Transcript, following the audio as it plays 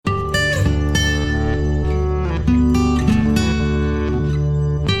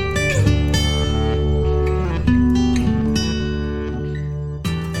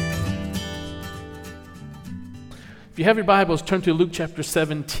you have your Bibles, turn to Luke chapter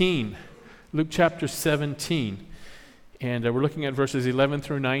 17. Luke chapter 17. And we're looking at verses 11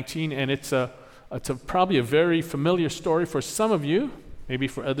 through 19, and it's probably a very familiar story for some of you, maybe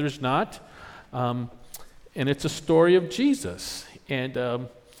for others not. And it's a story of Jesus. And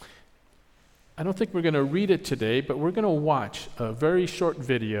I don't think we're going to read it today, but we're going to watch a very short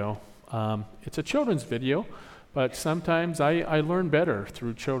video. It's a children's video, but sometimes I learn better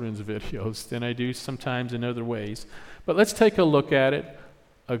through children's videos than I do sometimes in other ways. But let's take a look at it.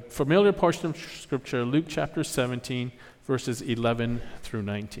 A familiar portion of Scripture, Luke chapter 17, verses 11 through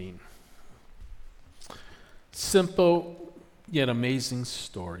 19. Simple yet amazing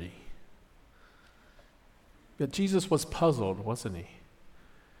story. But Jesus was puzzled, wasn't he?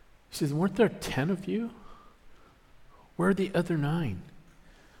 He says, weren't there 10 of you? Where are the other 9?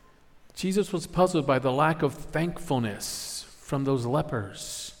 Jesus was puzzled by the lack of thankfulness from those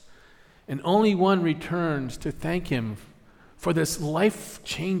lepers. And only one returned to thank him for this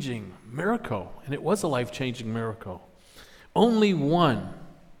life-changing miracle. And it was a life-changing miracle. Only one.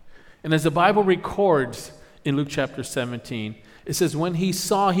 And as the Bible records in Luke chapter 17, it says, when he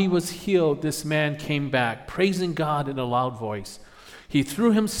saw he was healed, this man came back, praising God in a loud voice. He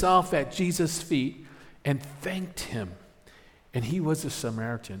threw himself at Jesus' feet and thanked him. And he was a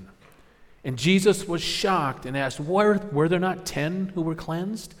Samaritan. And Jesus was shocked and asked, were there not 10 who were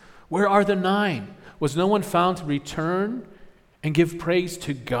cleansed? Where are the 9? Was no one found to return and give praise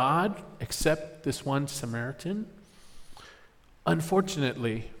to God except this one Samaritan?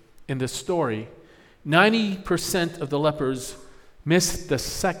 Unfortunately, in this story, 90% of the lepers missed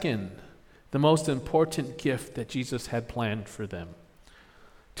the most important gift that Jesus had planned for them.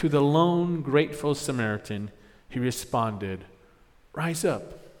 To the lone, grateful Samaritan, he responded, rise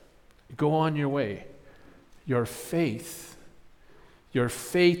up, go on your way. Your faith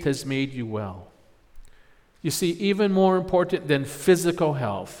has made you well. You see, even more important than physical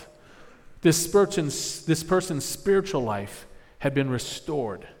health, this person's spiritual life had been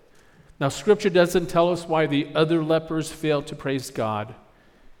restored. Now, Scripture doesn't tell us why the other lepers failed to praise God,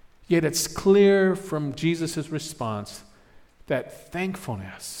 yet it's clear from Jesus' response that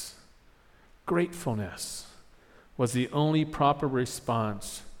thankfulness, gratefulness, was the only proper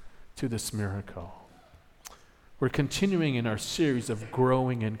response to this miracle. We're continuing in our series of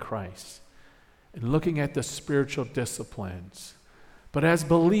growing in Christ and looking at the spiritual disciplines. But as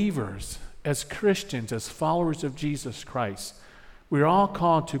believers, as Christians, as followers of Jesus Christ, we're all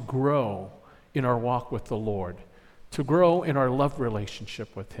called to grow in our walk with the Lord, to grow in our love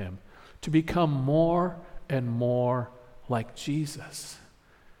relationship with Him, to become more and more like Jesus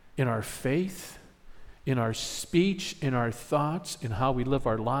in our faith, in our speech, in our thoughts, in how we live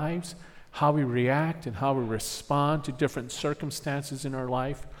our lives, how we react and how we respond to different circumstances in our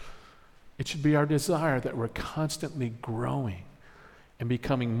life. It should be our desire that we're constantly growing and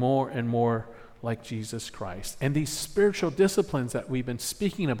becoming more and more like Jesus Christ. And these spiritual disciplines that we've been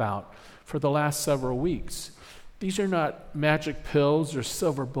speaking about for the last several weeks, these are not magic pills or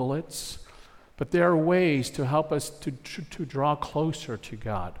silver bullets, but they are ways to help us to draw closer to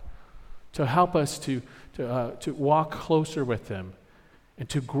God, to help us to walk closer with Him, and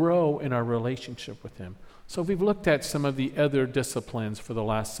to grow in our relationship with Him. So we've looked at some of the other disciplines for the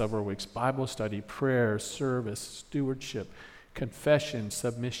last several weeks: Bible study, prayer, service, stewardship, confession,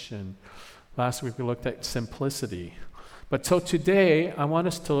 submission. Last week we looked at simplicity. But so today I want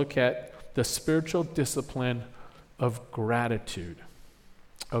us to look at the spiritual discipline of gratitude.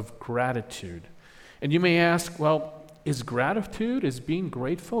 Of gratitude. And you may ask, well, is gratitude, is being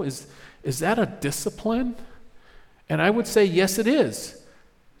grateful, is that a discipline? And I would say, yes, it is.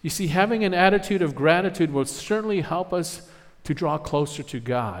 You see, having an attitude of gratitude will certainly help us to draw closer to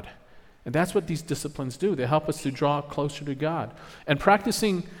God. And that's what these disciplines do. They help us to draw closer to God. And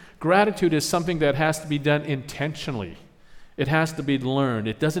practicing gratitude is something that has to be done intentionally. It has to be learned.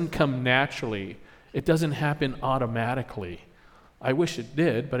 It doesn't come naturally. It doesn't happen automatically. I wish it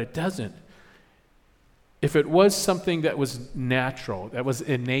did, but it doesn't. If it was something that was natural, that was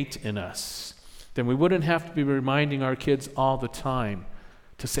innate in us, then we wouldn't have to be reminding our kids all the time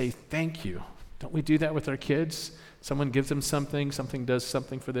to say thank you. Don't we do that with our kids? Someone gives them something does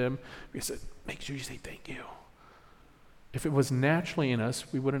something for them. We say, make sure you say thank you. If it was naturally in us,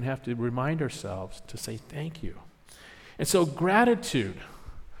 we wouldn't have to remind ourselves to say thank you. And so gratitude,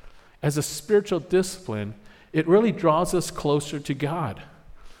 as a spiritual discipline, it really draws us closer to God.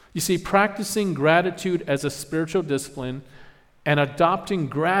 You see, practicing gratitude as a spiritual discipline and adopting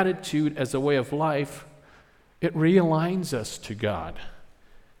gratitude as a way of life, it realigns us to God.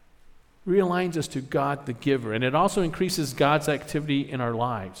 Realigns us to God the giver. And it also increases God's activity in our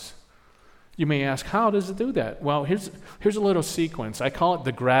lives. You may ask, how does it do that? Well, here's a little sequence. I call it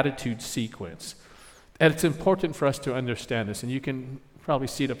the gratitude sequence. And it's important for us to understand this, and you can probably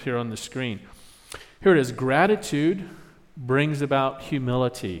see it up here on the screen. Here it is. Gratitude brings about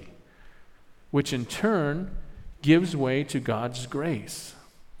humility, which in turn gives way to God's grace.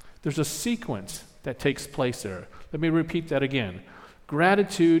 There's a sequence that takes place there. Let me repeat that again.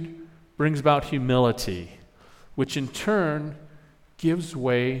 Gratitude brings about humility, which in turn gives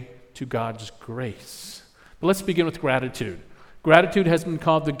way to God's grace. But let's begin with gratitude. Gratitude has been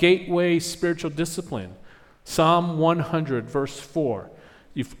called the gateway spiritual discipline. Psalm 100, verse 4.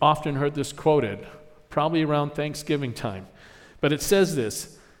 You've often heard this quoted, probably around Thanksgiving time. But it says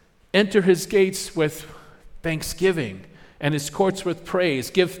this, enter his gates with thanksgiving and his courts with praise.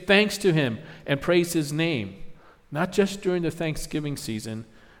 Give thanks to him and praise his name, not just during the Thanksgiving season,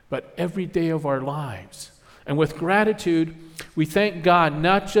 but every day of our lives. And with gratitude, we thank God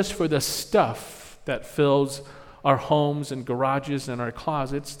not just for the stuff that fills our homes and garages and our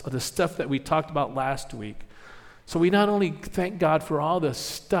closets, the stuff that we talked about last week. So we not only thank God for all the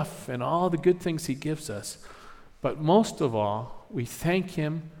stuff and all the good things he gives us, but most of all, we thank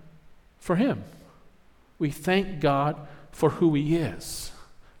him for him. We thank God for who he is,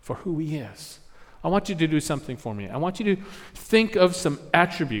 for who he is. I want you to do something for me. I want you to think of some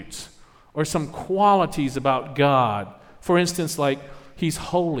attributes or some qualities about God. For instance, like he's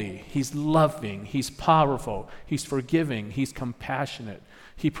holy, he's loving, he's powerful, he's forgiving, he's compassionate,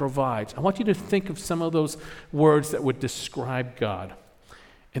 he provides. I want you to think of some of those words that would describe God.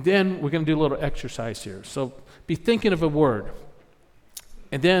 And then we're going to do a little exercise here. So be thinking of a word.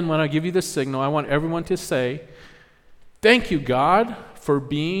 And then when I give you the signal, I want everyone to say, thank you, God, for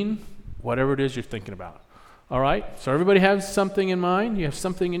being whatever it is you're thinking about. All right? So everybody has something in mind? You have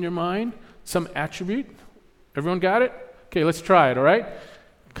something in your mind? Some attribute? Everyone got it? Okay, let's try it, all right?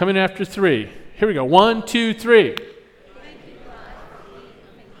 Come in after 3. Here we go. 1, 2, 3.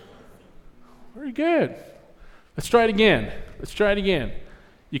 Very good. Let's try it again. Let's try it again.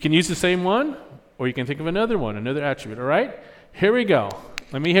 You can use the same one, or you can think of another one, another attribute, all right? Here we go.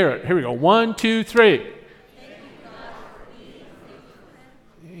 Let me hear it. Here we go. 1, 2, 3.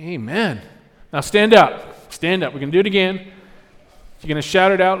 Amen. Now stand up. Stand up. We're going to do it again. You're going to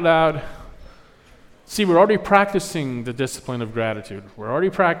shout it out loud. See, we're already practicing the discipline of gratitude. We're already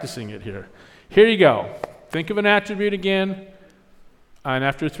practicing it here. Here you go. Think of an attribute again. And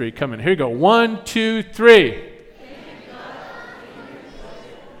after 3, come in. Here you go. 1, 2, 3.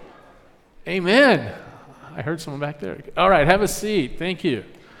 Amen. I heard someone back there. All right, have a seat. Thank you.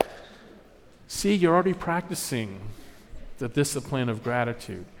 See, you're already practicing the discipline of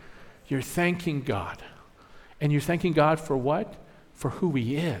gratitude. You're thanking God. And you're thanking God for what? For who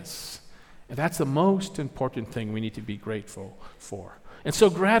he is. And that's the most important thing we need to be grateful for. And so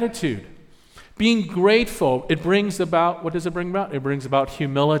gratitude, being grateful, it brings about, what does it bring about? It brings about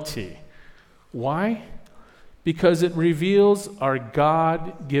humility. Why? Because it reveals our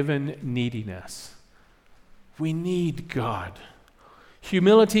God-given neediness. We need God.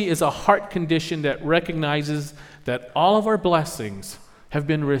 Humility is a heart condition that recognizes that all of our blessings have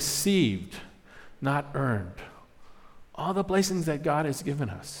been received, not earned. All the blessings that God has given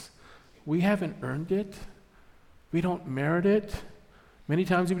us, we haven't earned it. We don't merit it. Many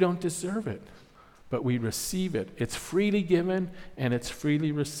times we don't deserve it, but we receive it. It's freely given and it's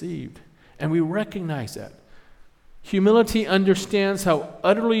freely received. And we recognize that. Humility understands how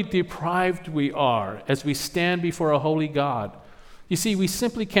utterly deprived we are as we stand before a holy God. You see, we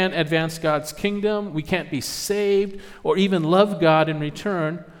simply can't advance God's kingdom. We can't be saved or even love God in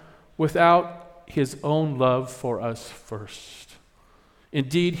return without his own love for us first.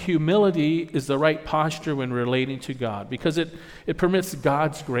 Indeed, humility is the right posture when relating to God because it permits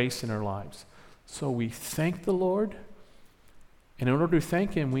God's grace in our lives. So we thank the Lord, and in order to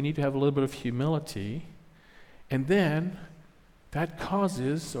thank him, we need to have a little bit of humility, and then that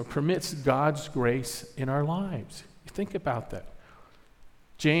causes or permits God's grace in our lives. You think about that.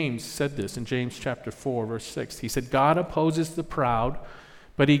 James said this in James chapter 4, verse 6. He said, God opposes the proud,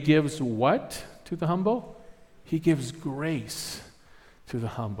 but he gives what to the humble? He gives grace to the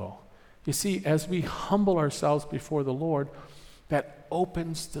humble. You see, as we humble ourselves before the Lord, that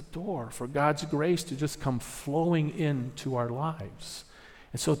opens the door for God's grace to just come flowing into our lives.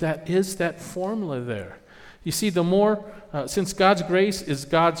 And so that is that formula there. You see, the more, since God's grace is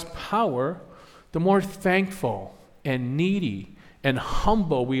God's power, the more thankful and needy and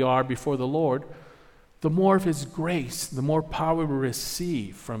humble we are before the Lord, the more of his grace, the more power we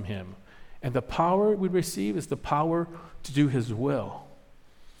receive from him. And the power we receive is the power to do his will.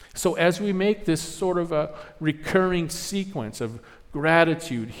 So as we make this sort of a recurring sequence of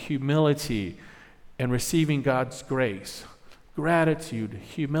gratitude, humility, and receiving God's grace. Gratitude,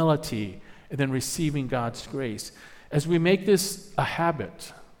 humility, and then receiving God's grace. As we make this a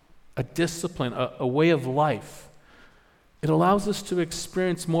habit, a discipline, a way of life, it allows us to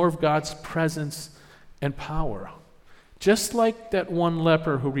experience more of God's presence and power. Just like that one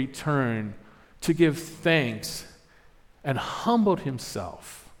leper who returned to give thanks and humbled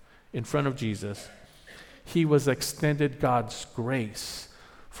himself in front of Jesus, he was extended God's grace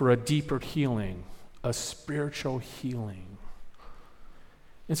for a deeper healing, a spiritual healing.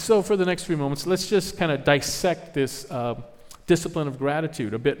 And so for the next few moments, let's just kind of dissect this discipline of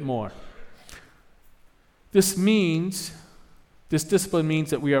gratitude a bit more. This discipline means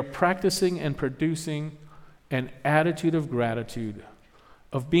that we are practicing and producing an attitude of gratitude,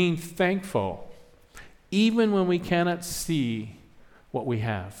 of being thankful, even when we cannot see what we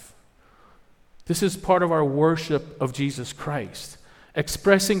have. This is part of our worship of Jesus Christ,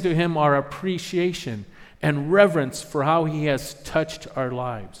 expressing to him our appreciation and reverence for how he has touched our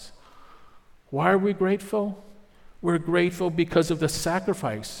lives. Why are we grateful? We're grateful because of the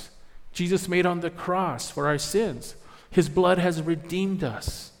sacrifice Jesus made on the cross for our sins. His blood has redeemed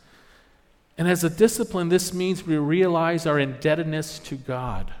us. And as a discipline, this means we realize our indebtedness to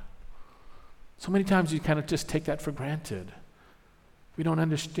God. So many times you kind of just take that for granted. We don't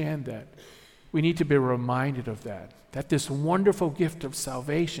understand that. We need to be reminded of that this wonderful gift of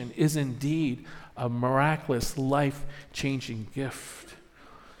salvation is indeed a miraculous, life-changing gift.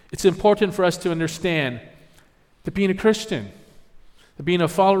 It's important for us to understand that being a Christian, that being a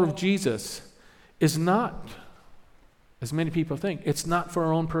follower of Jesus is not, as many people think, it's not for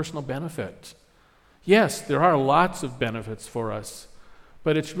our own personal benefit. Yes, there are lots of benefits for us,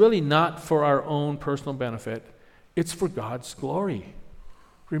 but it's really not for our own personal benefit. It's for God's glory.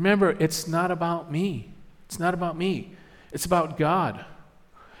 Remember, it's not about me. It's not about me. It's about God.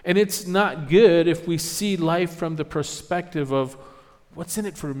 And it's not good if we see life from the perspective of, what's in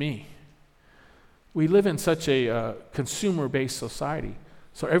it for me? We live in such a consumer-based society.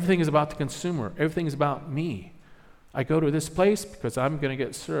 So everything is about the consumer. Everything is about me. I go to this place because I'm going to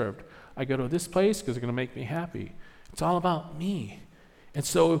get served. I go to this place because they're going to make me happy. It's all about me. And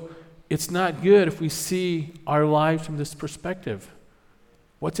so it's not good if we see our lives from this perspective.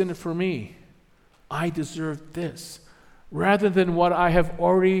 What's in it for me? I deserve this. Rather than what I have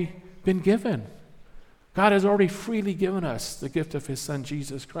already been given. God has already freely given us the gift of his Son,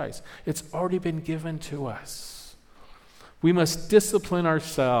 Jesus Christ. It's already been given to us. We must discipline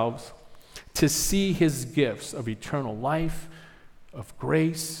ourselves to see his gifts of eternal life, of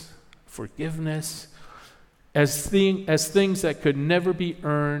grace, forgiveness, as things that could never be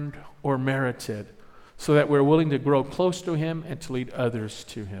earned or merited, so that we're willing to grow close to him and to lead others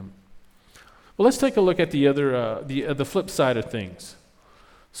to him. Well, let's take a look at the flip side of things.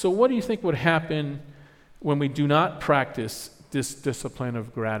 So what do you think would happen when we do not practice this discipline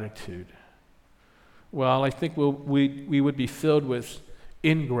of gratitude? Well, I think we would be filled with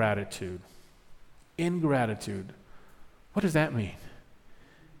ingratitude. Ingratitude. What does that mean?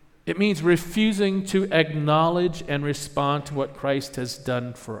 It means refusing to acknowledge and respond to what Christ has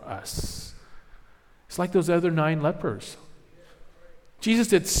done for us. It's like those other 9 lepers. Jesus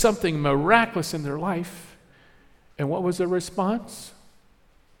did something miraculous in their life. And what was their response?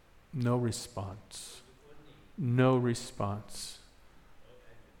 No response. No response.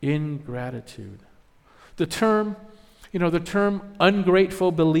 Ingratitude. The term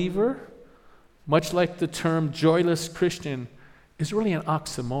ungrateful believer, much like the term joyless Christian, is really an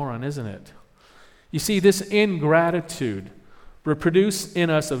oxymoron, isn't it? You see, this ingratitude will produce in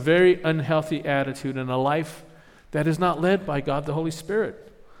us a very unhealthy attitude and a life that is not led by God the Holy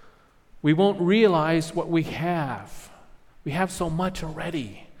Spirit. We won't realize what we have. We have so much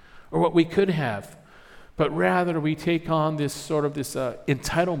already, or what we could have. But rather we take on this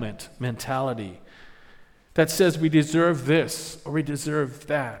entitlement mentality that says we deserve this or we deserve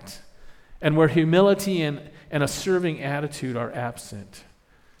that. And where humility and a serving attitude are absent.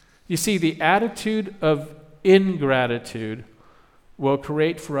 You see, the attitude of ingratitude will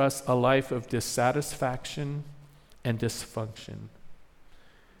create for us a life of dissatisfaction and dysfunction.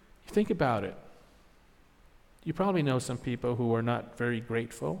 You think about it. You probably know some people who are not very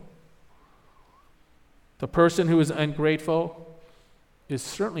grateful. The person who is ungrateful is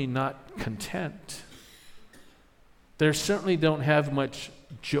certainly not content. They certainly don't have much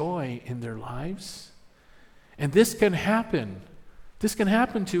joy in their lives. And this can happen. This can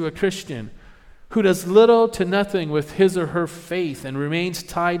happen to a Christian who does little to nothing with his or her faith and remains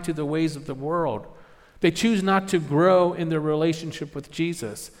tied to the ways of the world. They choose not to grow in their relationship with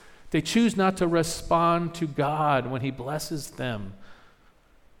Jesus. They choose not to respond to God when he blesses them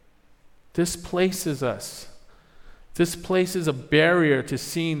This places a barrier to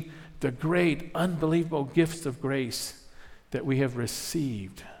seeing the great, unbelievable gifts of grace that we have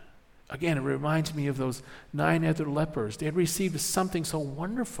received. Again, it reminds me of those 9 other lepers. They had received something so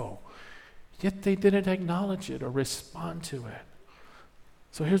wonderful, yet they didn't acknowledge it or respond to it.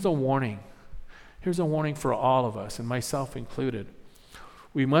 So here's a warning. Here's a warning for all of us, and myself included.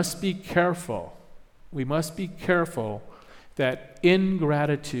 We must be careful. We must be careful that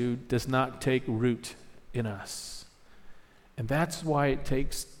ingratitude does not take root in us. And that's why it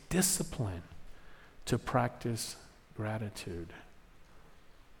takes discipline to practice gratitude.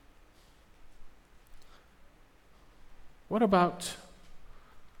 What about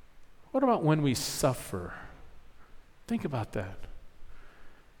when we suffer? Think about that.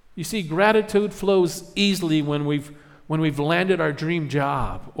 You see, gratitude flows easily when we've landed our dream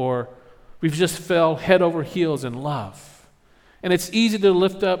job, or we've just fell head over heels in love. And it's easy to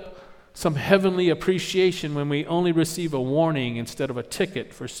lift up some heavenly appreciation when we only receive a warning instead of a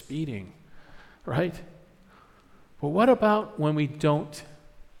ticket for speeding, right? But what about when we don't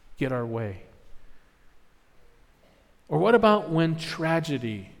get our way? Or what about when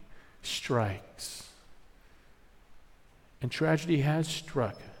tragedy strikes? And tragedy has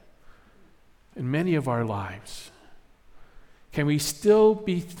struck in many of our lives. Can we still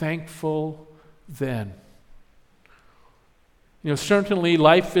be thankful then? Certainly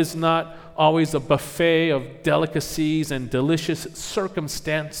life is not always a buffet of delicacies and delicious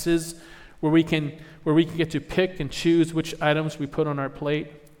circumstances where we can get to pick and choose which items we put on our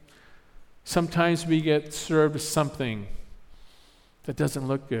plate. Sometimes we get served something that doesn't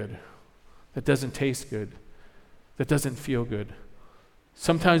look good, that doesn't taste good, that doesn't feel good.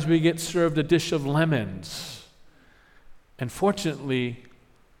 Sometimes we get served a dish of lemons. And fortunately,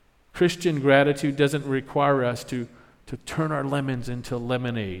 Christian gratitude doesn't require us to turn our lemons into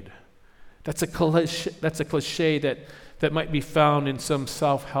lemonade. That's a cliche that might be found in some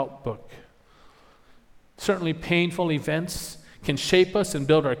self-help book. Certainly painful events can shape us and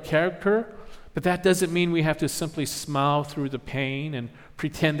build our character, but that doesn't mean we have to simply smile through the pain and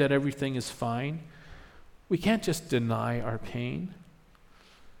pretend that everything is fine. We can't just deny our pain.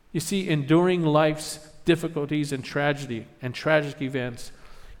 You see, enduring life's difficulties and tragedy and tragic events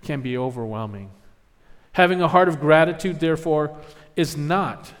can be overwhelming. Having a heart of gratitude, therefore, is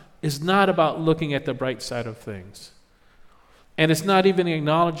not about looking at the bright side of things. And it's not even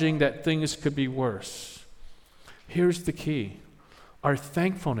acknowledging that things could be worse. Here's the key. Our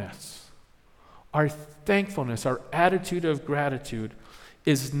thankfulness, our attitude of gratitude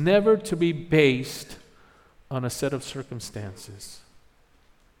is never to be based on a set of circumstances.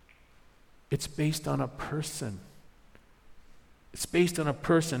 It's based on a person. It's based on a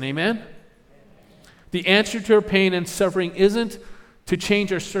person. Amen? The answer to our pain and suffering isn't to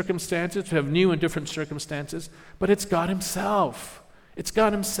change our circumstances, to have new and different circumstances, but it's God Himself. It's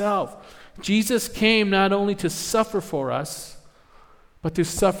God Himself. Jesus came not only to suffer for us, but to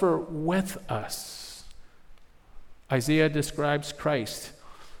suffer with us. Isaiah describes Christ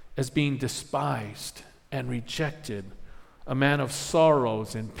as being despised and rejected, a man of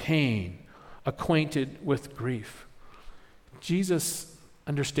sorrows and pain, acquainted with grief. Jesus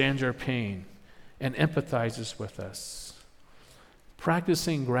understands our pain and empathizes with us.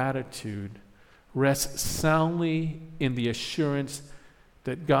 Practicing gratitude rests soundly in the assurance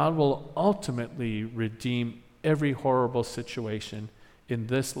that God will ultimately redeem every horrible situation in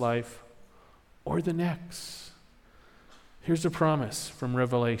this life or the next. Here's a promise from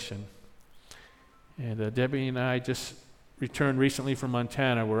Revelation. And Debbie and I just returned recently from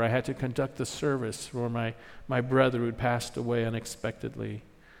Montana, where I had to conduct the service for my brother who had passed away unexpectedly.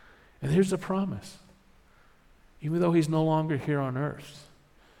 And here's a promise. Even though he's no longer here on earth.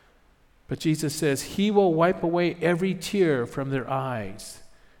 But Jesus says, He will wipe away every tear from their eyes.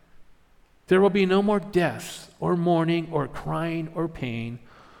 There will be no more death or mourning or crying or pain,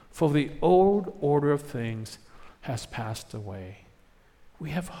 for the old order of things has passed away.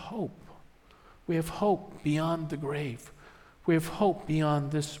 We have hope. We have hope beyond the grave. We have hope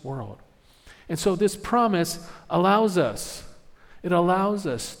beyond this world. And so this promise allows us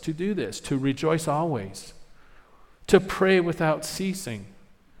to do this, to rejoice always, to pray without ceasing,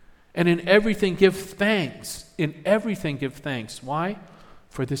 and in everything give thanks. In everything give thanks. Why?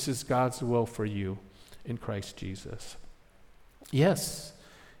 For this is God's will for you in Christ Jesus. Yes,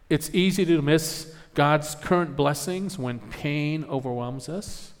 it's easy to miss God's current blessings when pain overwhelms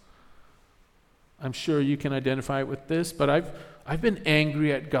us. I'm sure you can identify with this, but I've been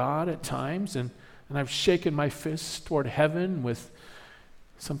angry at God at times, and I've shaken my fists toward heaven with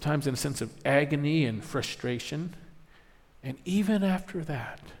sometimes in a sense of agony and frustration. And even after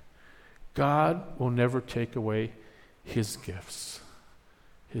that, God will never take away his gifts,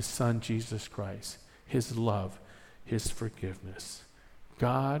 his Son, Jesus Christ, his love, his forgiveness.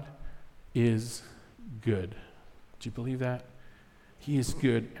 God is good. Do you believe that? He is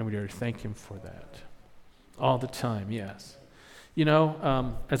good, and we are to thank him for that. All the time, yes. You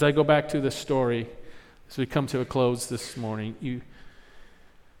know, as I go back to the story, as we come to a close this morning,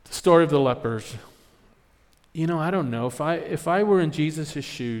 the story of the lepers, you know, I don't know, if I were in Jesus'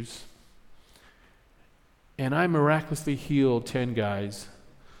 shoes and I miraculously healed 10 guys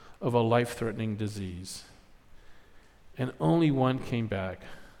of a life-threatening disease and only one came back,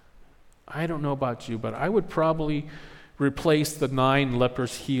 I don't know about you, but I would probably replace the 9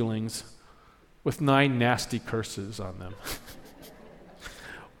 lepers' healings with 9 nasty curses on them.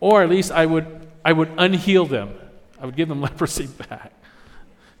 Or at least I would unheal them. I would give them leprosy back.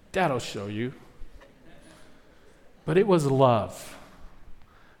 That'll show you. But it was love.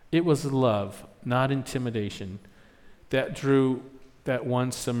 It was love, not intimidation, that drew that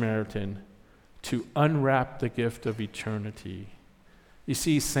one Samaritan to unwrap the gift of eternity. You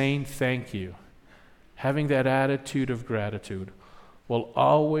see, saying thank you, having that attitude of gratitude, will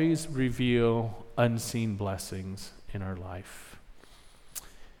always reveal unseen blessings in our life.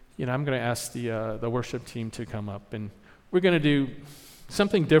 You know, I'm going to ask the worship team to come up, and we're going to do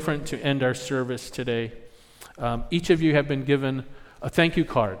something different to end our service today. Each of you have been given a thank you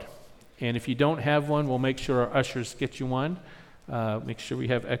card, and if you don't have one, we'll make sure our ushers get you one. Make sure we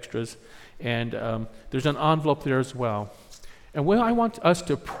have extras, and there's an envelope there as well. And I want us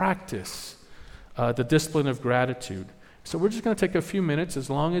to practice the discipline of gratitude. So we're just going to take a few minutes, as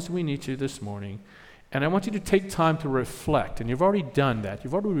long as we need to this morning, and I want you to take time to reflect. And you've already done that.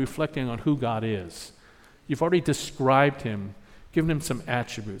 You've already been reflecting on who God is. You've already described him, given him some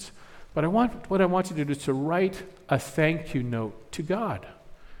attributes. But what I want you to do is to write a thank you note to God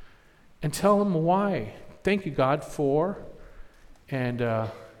and tell him why. Thank you, God, for, and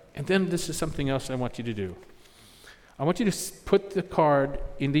then this is something else I want you to do. I want you to put the card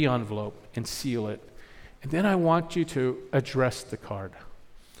in the envelope and seal it. And then I want you to address the card.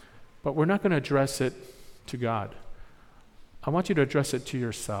 But we're not going to address it to God. I want you to address it to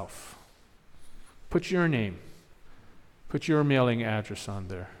yourself. Put your name. Put your mailing address on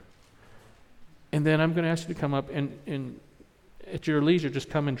there. And then I'm going to ask you to come up and at your leisure, just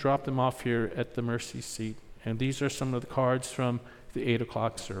come and drop them off here at the mercy seat. And these are some of the cards from the 8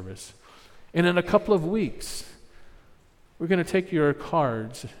 o'clock service. And in a couple of weeks, we're going to take your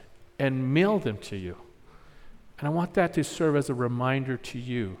cards and mail them to you. And I want that to serve as a reminder to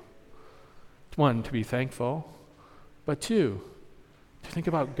you. 1, to be thankful, but 2, to think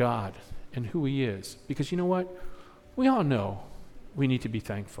about God and who he is. Because you know what? We all know we need to be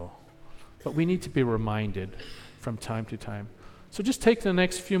thankful, but we need to be reminded from time to time. So just take the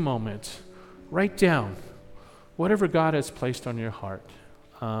next few moments, write down whatever God has placed on your heart.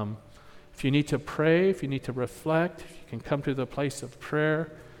 If you need to pray, if you need to reflect, if you can come to the place of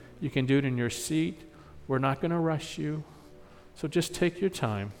prayer, you can do it in your seat. We're not going to rush you. So just take your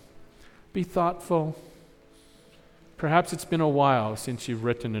time. Be thoughtful. Perhaps it's been a while since you've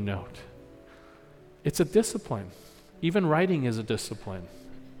written a note. It's a discipline. Even writing is a discipline.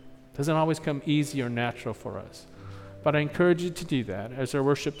 It doesn't always come easy or natural for us. But I encourage you to do that as our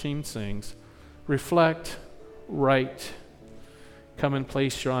worship team sings. Reflect, write, come and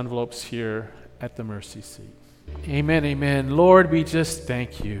place your envelopes here at the mercy seat. Amen, amen. Lord, we just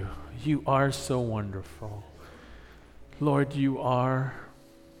thank you. You are so wonderful. Lord, you are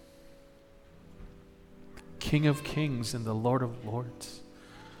King of Kings and the Lord of Lords.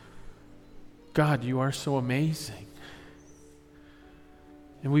 God, you are so amazing.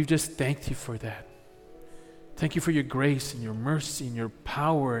 And we've just thanked you for that. Thank you for your grace and your mercy and your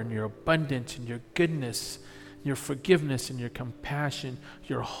power and your abundance and your goodness, your forgiveness and your compassion,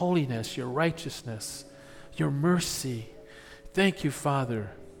 your holiness, your righteousness, your mercy. Thank you, Father.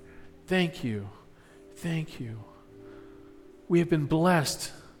 Thank you. Thank you. We have been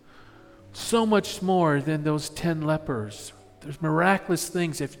blessed so much more than those 10 lepers. There's miraculous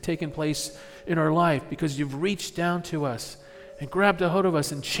things that have taken place in our life because you've reached down to us and grabbed a hold of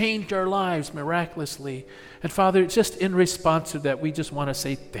us and changed our lives miraculously. And Father, just in response to that, we just want to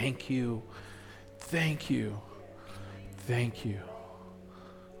say thank you. Thank you. Thank you.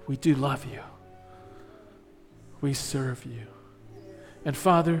 We do love you. We serve you. And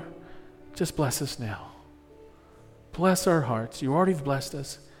Father, just bless us now. Bless our hearts. You already have blessed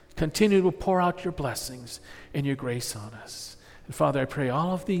us. Continue to pour out your blessings and your grace on us. And Father, I pray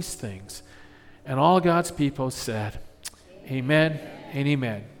all of these things. And all God's people said, amen and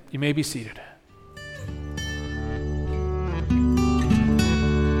amen. You may be seated.